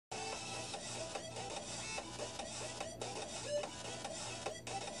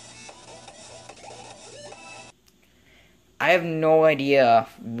I have no idea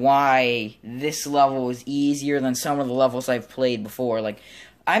why this level is easier than some of the levels I've played before. Like,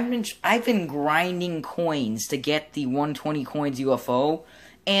 I've been grinding coins to get the 120 coins UFO,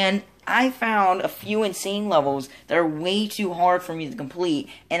 and I found a few insane levels that are way too hard for me to complete,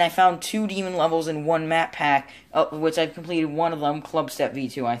 and I found 2 demon levels in 1 map pack, which I've completed one of them, Club Step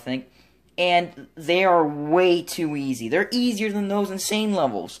V2, I think, and they are way too easy. They're easier than those insane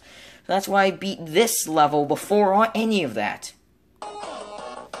levels. So that's why I beat this level before any of that.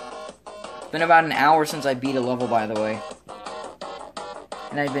 It's been about an hour since I beat a level, by the way.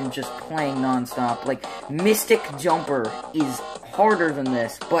 And I've been just playing non-stop. Like, Mystic Jumper is harder than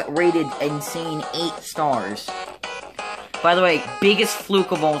this, but rated insane 8 stars. By the way, biggest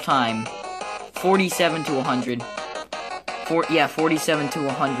fluke of all time. 47 to 100. 47 to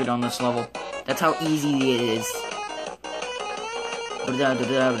 100 on this level. That's how easy it is. By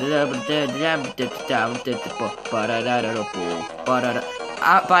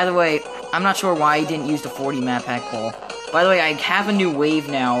the way, I'm not sure why I didn't use the 40 map pack poll. By the way, I have a new wave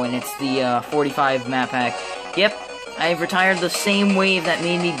now, and it's the 45 map pack. Yep, I've retired the same wave that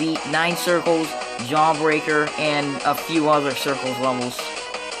made me beat 9 Circles, Jawbreaker, and a few other Circles levels.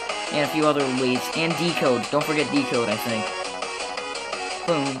 And a few other waves. And Decode. Don't forget Decode, I think.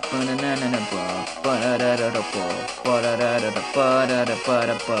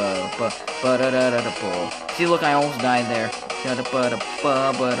 See, look, I almost died there.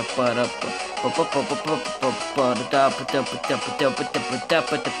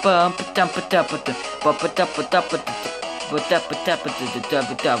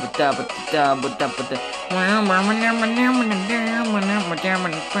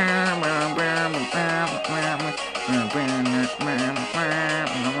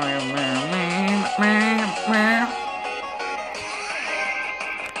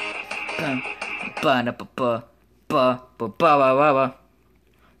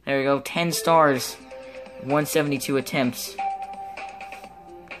 There we go, 10 stars, 172 attempts.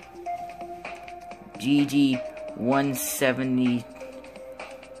 GG,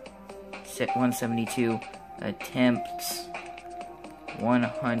 172 attempts,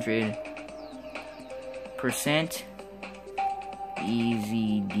 100%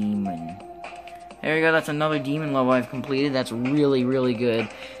 easy demon. There we go, that's another demon level I've completed. That's really, really good.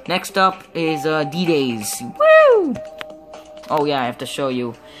 Next up is D-Days. Woo! Oh yeah, I have to show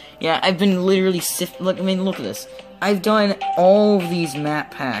you. Yeah, I've been literally look at this. I've done all of these map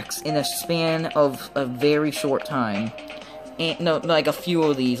packs in a span of a very short time. And, no, like a few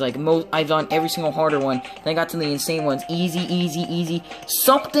of these. Like, I've done every single harder one. Then I got to the insane ones. Easy, easy, easy.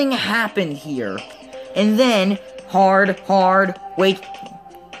 Something happened here. And then, hard, way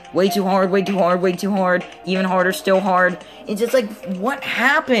too hard, way too hard, way too hard. Even harder, still hard. It's just like, what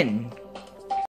happened?